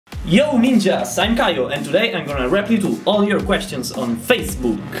Yo ninjas, I'm Kaio and today I'm gonna reply to all your questions on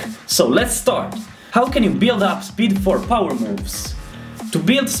Facebook. So let's start. How can you build up speed for power moves? To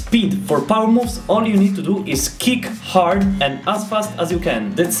build speed for power moves, all you need to do is kick hard and as fast as you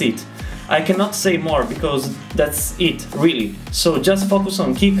can. That's it. I cannot say more because that's it, really. So just focus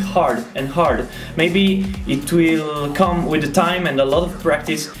on kick hard and hard. Maybe it will come with the time and a lot of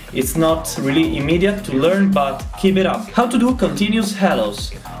practice. It's not really immediate to learn, but keep it up. How to do continuous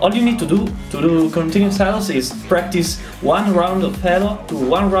halos? All you need to do continuous halos is practice one round of halo to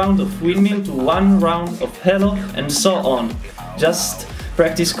one round of windmill to one round of halo and so on. Just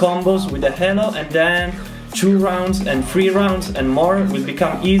practice combos with the halo and then 2 rounds and 3 rounds and more will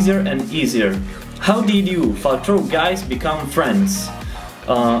become easier and easier. How did you, Falco guys, become friends?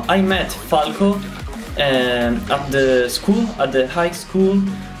 I met Falco at the school, at the high school,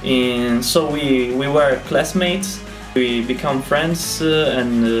 so we were classmates. We become friends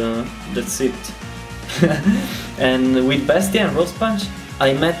and that's it. And with Bestia and Rose Punch,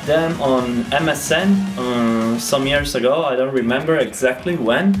 I met them on MSN some years ago, I don't remember exactly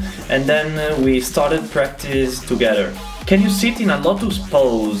when, and then we started practice together. Can you sit in a lotus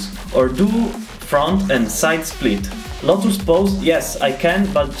pose or do front and side split? Lotus pose, yes, I can,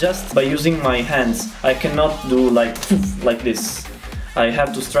 but just by using my hands. I cannot do like this. I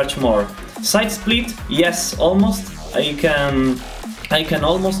have to stretch more. Side split, yes, almost. I can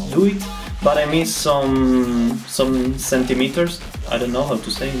almost do it, but I miss some centimeters. I don't know how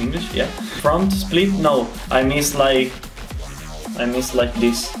to say in English. Yeah. Front split, no. I miss like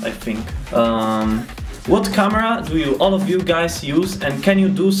this, I think. What camera do you all of you guys use, and can you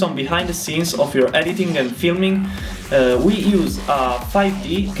do some behind the scenes of your editing and filming? We use a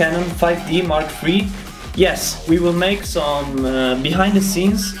 5D Canon 5D Mark III. Yes, we will make some behind the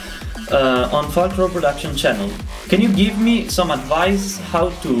scenes on Falco production channel. Can you give me some advice how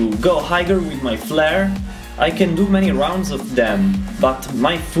to go higher with my flare? I can do many rounds of them, but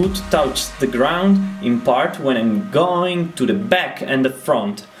my foot touches the ground in part when I'm going to the back and the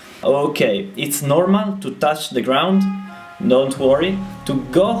front. Okay, it's normal to touch the ground, don't worry. To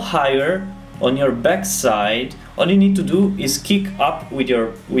go higher on your back side, all you need to do is kick up with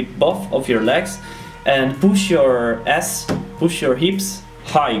both of your legs and push your hips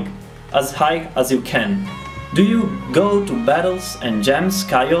high as you can. Do you go to battles and jams,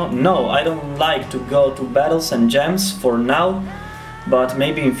 Kaio? No, I don't like to go to battles and jams for now, but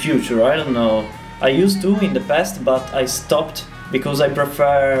maybe in future, I don't know. I used to in the past, but I stopped because I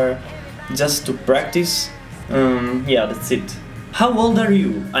prefer just to practice. Yeah, that's it. How old are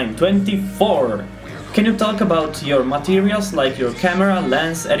you? I'm 24. Can you talk about your materials like your camera,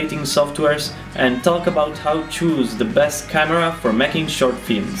 lens, editing softwares, and talk about how to choose the best camera for making short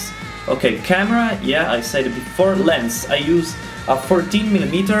films? Okay, camera, yeah, I said it before. Lens, I use a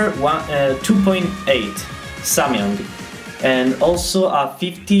 14mm 2.8 Samyang and also a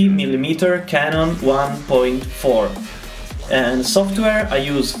 50mm Canon 1.4. And software, I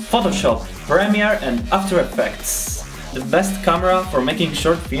use Photoshop, Premiere and After Effects. The best camera for making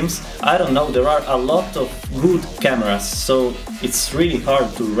short films, I don't know, there are a lot of good cameras, so it's really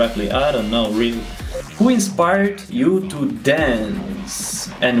hard to reply, I don't know, really. Who inspired you to dance?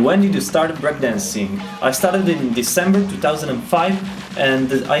 And when did you start breakdancing? I started in December 2005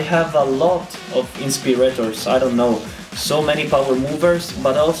 and I have a lot of inspirators, I don't know, so many power movers,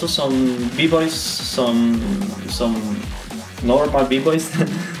 but also some b-boys, some normal b-boys,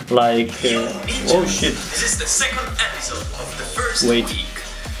 like, oh shit. This is the second episode of the first week,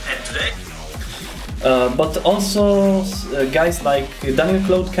 and today... but also guys like Daniel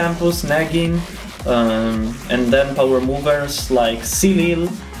Claude Campus, Nagin, and then power movers like Silil,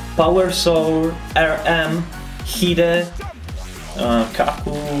 Power Soul, RM, Hide,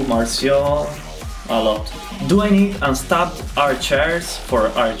 Kaku, Marcio, a lot. Do I need unstabbed archers for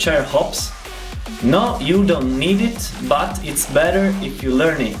archer hops? No, you don't need it, but it's better if you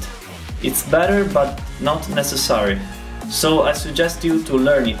learn it. It's better but not necessary. So I suggest you to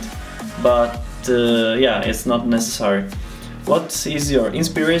learn it, but yeah, it's not necessary. What is your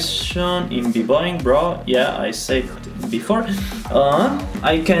inspiration in b-boying, bro? Yeah, I said before.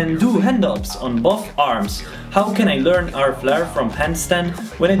 I can do hand-ups on both arms. How can I learn our flare from handstand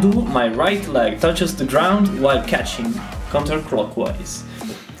when I do my right leg touches the ground while catching counterclockwise?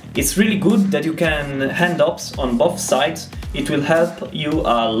 It's really good that you can hand-ups on both sides. It will help you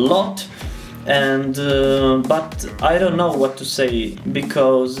a lot. And but I don't know what to say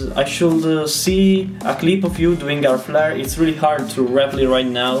because I should see a clip of you doing our flare. It's really hard to reply right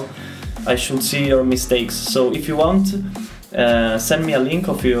now. I should see your mistakes. So if you want, send me a link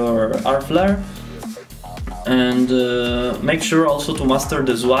of your art flare And make sure also to master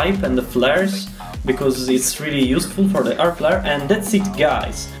the swipe and the flares, because it's really useful for the art flare. And that's it,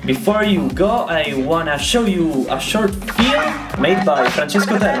 guys. Before you go, I wanna show you a short film made by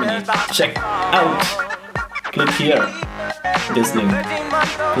Francesco Termini. Check out. Click here. This link.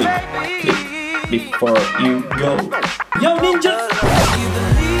 Click before you go. Yo, ninjas!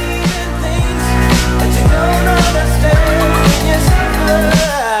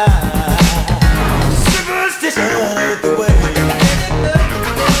 Superstition.